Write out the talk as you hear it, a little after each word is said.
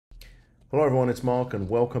Hello everyone, it's Mark and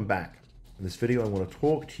welcome back. In this video I want to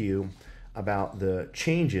talk to you about the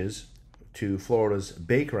changes to Florida's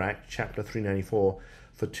Baker Act, Chapter 394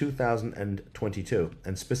 for 2022.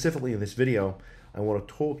 And specifically in this video, I want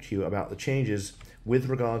to talk to you about the changes with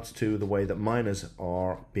regards to the way that minors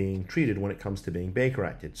are being treated when it comes to being Baker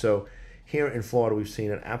Acted. So here in Florida, we've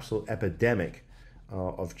seen an absolute epidemic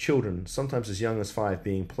of children, sometimes as young as 5,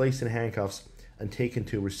 being placed in handcuffs and taken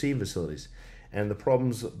to receiving facilities. And the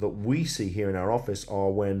problems that we see here in our office are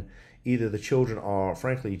when either the children are,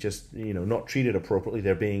 frankly, just not treated appropriately.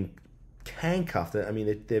 They're being handcuffed. I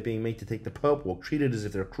mean, they're being made to take the perp walk, treated as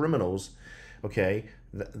if they're criminals. Okay,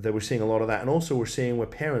 that we're seeing a lot of that, and also we're seeing where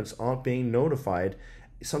parents aren't being notified,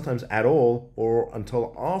 sometimes at all, or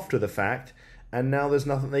until after the fact, and now there's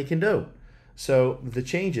nothing they can do. So the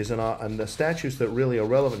changes and the statutes that really are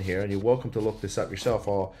relevant here, and you're welcome to look this up yourself,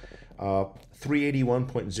 are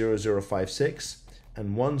 381.0056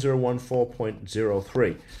 and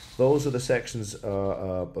 1014.03. Those are the sections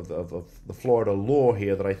of the Florida law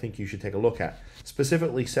here that I think you should take a look at.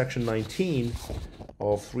 Specifically, Section 19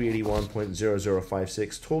 of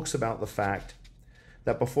 381.0056 talks about the fact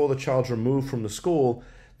that before the child's removed from the school,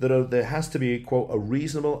 that there has to be, quote, a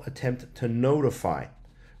reasonable attempt to notify.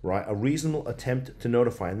 Right, a reasonable attempt to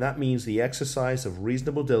notify, and that means the exercise of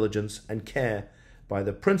reasonable diligence and care by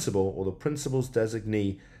the principal or the principal's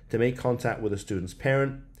designee to make contact with a student's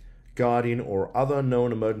parent, guardian, or other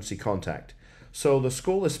known emergency contact. So the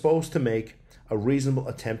school is supposed to make a reasonable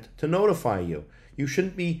attempt to notify you. You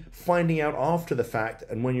shouldn't be finding out after the fact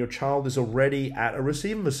and when your child is already at a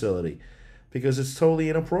receiving facility, because it's totally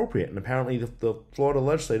inappropriate, and apparently the Florida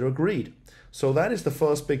legislature agreed. So that is the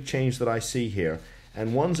first big change that I see here.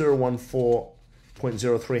 And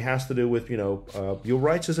 1014.03 has to do with, your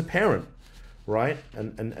rights as a parent, right?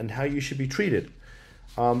 And how you should be treated.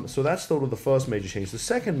 So that's sort of the first major change. The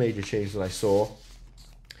second major change that I saw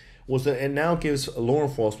was that it now gives law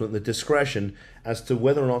enforcement the discretion as to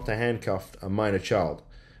whether or not to handcuff a minor child.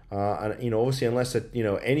 And, obviously, unless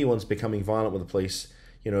anyone's becoming violent with the police,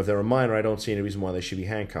 if they're a minor, I don't see any reason why they should be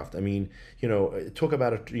handcuffed. I mean, talk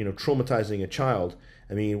about traumatizing a child.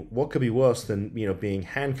 I mean, what could be worse than being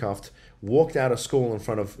handcuffed, walked out of school in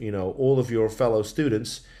front of all of your fellow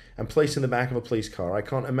students, and placed in the back of a police car? I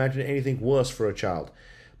can't imagine anything worse for a child.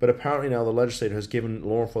 But apparently now the legislature has given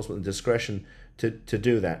law enforcement the discretion to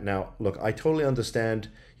do that. Now, look, I totally understand.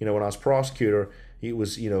 When I was prosecutor, it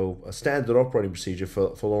was a standard operating procedure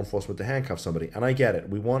for law enforcement to handcuff somebody, and I get it.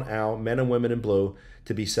 We want our men and women in blue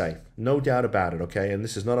to be safe, no doubt about it. Okay, and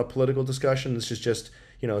this is not a political discussion. This is just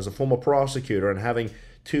as a former prosecutor and having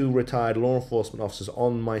 2 retired law enforcement officers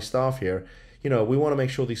on my staff here, we want to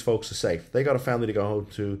make sure these folks are safe. They got a family to go home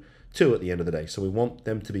to at the end of the day, so we want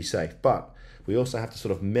them to be safe. But we also have to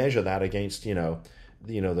sort of measure that against the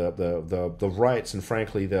rights and,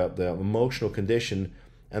 frankly, the emotional condition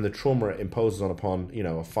and the trauma it imposes upon a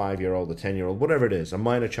 5-year-old, a 10-year-old, whatever it is, a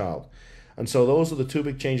minor child. And so those are the 2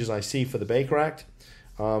 big changes I see for the Baker Act.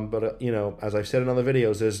 But as I've said in other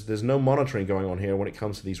videos, there's no monitoring going on here when it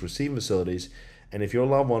comes to these receiving facilities. And if your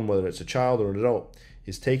loved one, whether it's a child or an adult,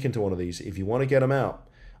 is taken to one of these, if you want to get them out,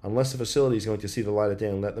 unless the facility is going to see the light of day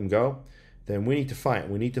and let them go, then we need to fight.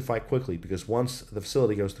 We need to fight quickly, because once the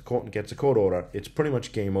facility goes to court and gets a court order, it's pretty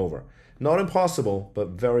much game over. Not impossible, but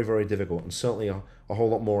very, very difficult, and certainly a whole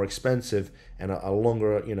lot more expensive and a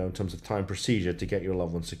longer, in terms of time, procedure to get your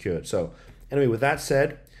loved one secured. So anyway, with that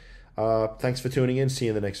said, thanks for tuning in. See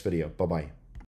you in the next video. Bye-bye.